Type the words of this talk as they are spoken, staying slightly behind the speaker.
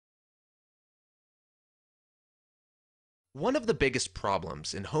One of the biggest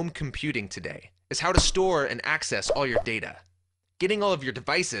problems in home computing today is how to store and access all your data. Getting all of your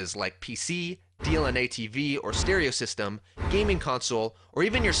devices like PC, DLNA TV or stereo system, gaming console, or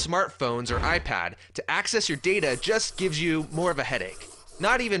even your smartphones or iPad to access your data just gives you more of a headache.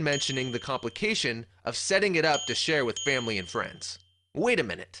 Not even mentioning the complication of setting it up to share with family and friends. Wait a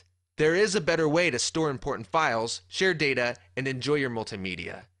minute. There is a better way to store important files, share data, and enjoy your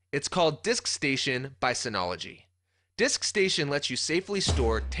multimedia. It's called DiskStation by Synology. DiskStation lets you safely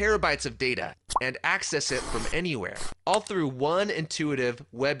store terabytes of data and access it from anywhere, all through one intuitive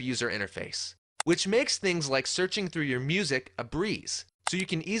web user interface, which makes things like searching through your music a breeze. So you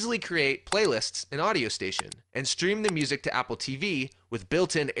can easily create playlists in Audio Station and stream the music to Apple TV with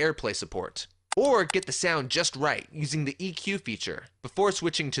built-in AirPlay support. Or get the sound just right using the EQ feature before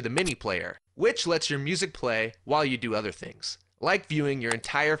switching to the mini player, which lets your music play while you do other things, like viewing your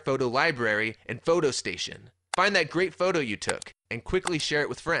entire photo library in Photo Station. Find that great photo you took and quickly share it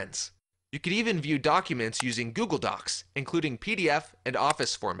with friends. You could even view documents using Google Docs, including PDF and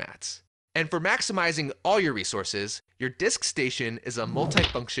Office formats. And for maximizing all your resources, your DiskStation is a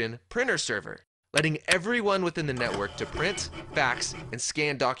multifunction printer server, letting everyone within the network to print, fax, and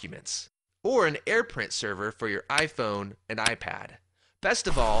scan documents. Or an AirPrint server for your iPhone and iPad. Best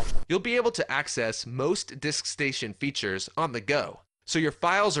of all, you'll be able to access most DiskStation features on the go, so your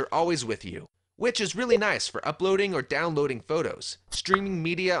files are always with you, which is really nice for uploading or downloading photos, streaming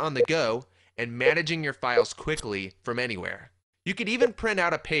media on the go, and managing your files quickly from anywhere. You could even print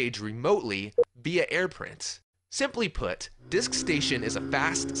out a page remotely via AirPrint. Simply put, DiskStation is a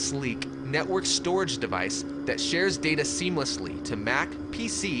fast, sleek, network storage device that shares data seamlessly to Mac,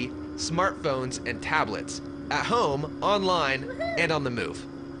 PC, smartphones, and tablets, at home, online, and on the move.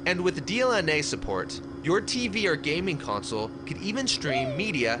 And with DLNA support, your TV or gaming console could even stream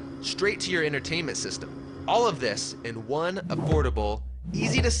media straight to your entertainment system. All of this in one affordable,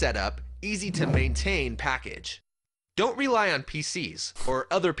 easy to set up, easy to maintain package. Don't rely on PCs or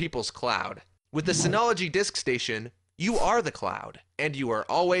other people's cloud. With the Synology DiskStation, you are the cloud, and you are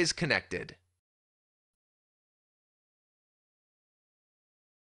always connected.